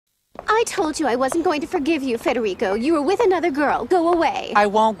I told you I wasn't going to forgive you, Federico. You were with another girl. Go away. I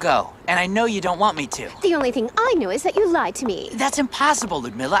won't go, and I know you don't want me to. The only thing I know is that you lied to me. That's impossible,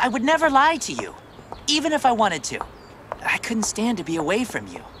 Ludmilla. I would never lie to you. Even if I wanted to. I couldn't stand to be away from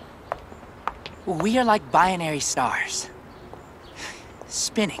you. We are like binary stars.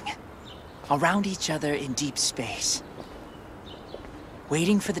 Spinning around each other in deep space.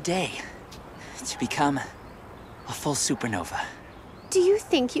 Waiting for the day to become a full supernova. Do you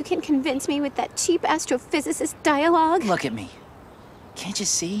think you can convince me with that cheap astrophysicist dialogue? Look at me. Can't you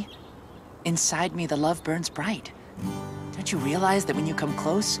see? Inside me, the love burns bright. Don't you realize that when you come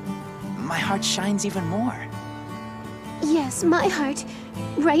close, my heart shines even more? Yes, my heart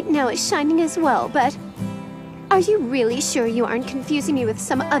right now is shining as well, but... Are you really sure you aren't confusing me with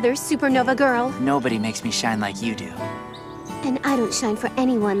some other supernova girl? Nobody makes me shine like you do. And I don't shine for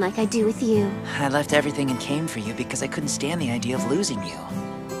anyone like I do with you. I left everything and came for you because I couldn't stand the idea of losing you.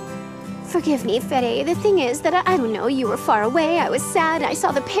 Forgive me, Fede. The thing is that I don't know, you were far away, I was sad, I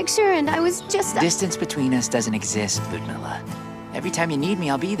saw the picture, and I was just... Distance between us doesn't exist, Ludmilla. Every time you need me,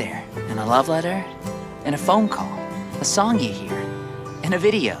 I'll be there. In a love letter, in a phone call, a song you hear, in a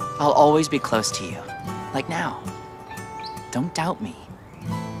video. I'll always be close to you. Like now. Don't doubt me.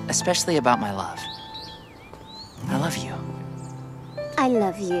 Especially about my love. I love you. I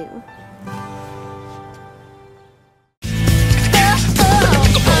love you.